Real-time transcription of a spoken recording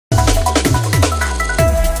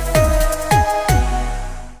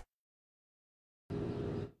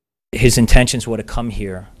his intentions were to come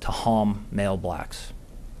here to harm male blacks.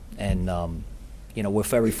 And, you know, we're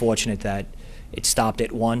very fortunate that it stopped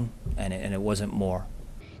at one and it wasn't more.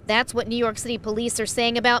 That's what New York City police are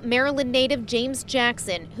saying about Maryland native James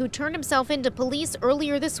Jackson, who turned himself into police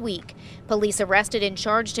earlier this week. Police arrested and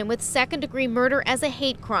charged him with second-degree murder as a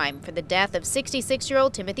hate crime for the death of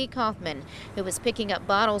 66-year-old Timothy Kaufman, who was picking up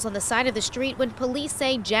bottles on the side of the street when police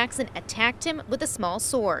say Jackson attacked him with a small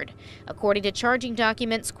sword. According to charging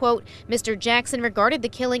documents, quote, Mr. Jackson regarded the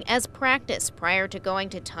killing as practice prior to going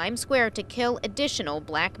to Times Square to kill additional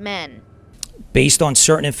black men. Based on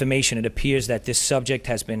certain information, it appears that this subject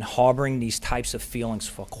has been harboring these types of feelings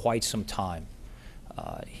for quite some time.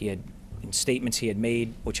 In statements he had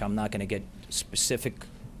made, which I'm not going to get specific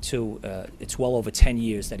to, it's well over 10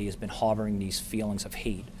 years that he has been harboring these feelings of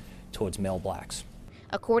hate towards male blacks.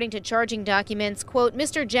 According to charging documents, quote,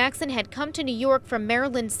 Mr. Jackson had come to New York from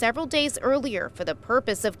Maryland several days earlier for the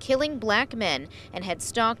purpose of killing black men and had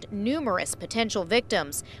stalked numerous potential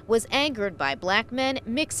victims, was angered by black men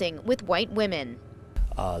mixing with white women.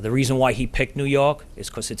 The reason why he picked New York is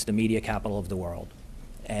because it's the media capital of the world,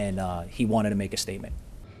 and he wanted to make a statement.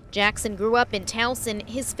 Jackson grew up in Towson.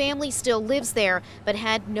 His family still lives there, but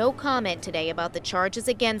had no comment today about the charges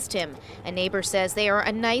against him. A neighbor says they are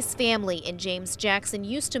a nice family, and James Jackson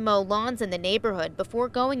used to mow lawns in the neighborhood before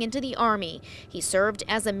going into the Army. He served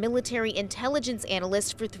as a military intelligence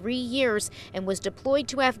analyst for 3 years and was deployed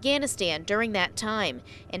to Afghanistan during that time.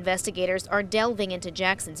 Investigators are delving into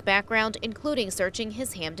Jackson's background, including searching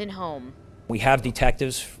his Hamden home. We have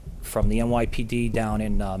detectives from the NYPD down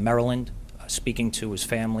in Maryland speaking to his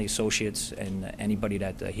family, associates, and anybody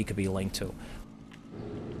that he could be linked to.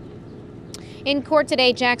 In court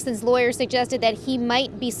today, Jackson's lawyer suggested that he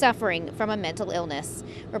might be suffering from a mental illness.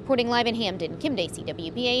 Reporting live in Hamden, Kim Dacey,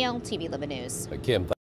 WBAL-TV 11 News. Kim.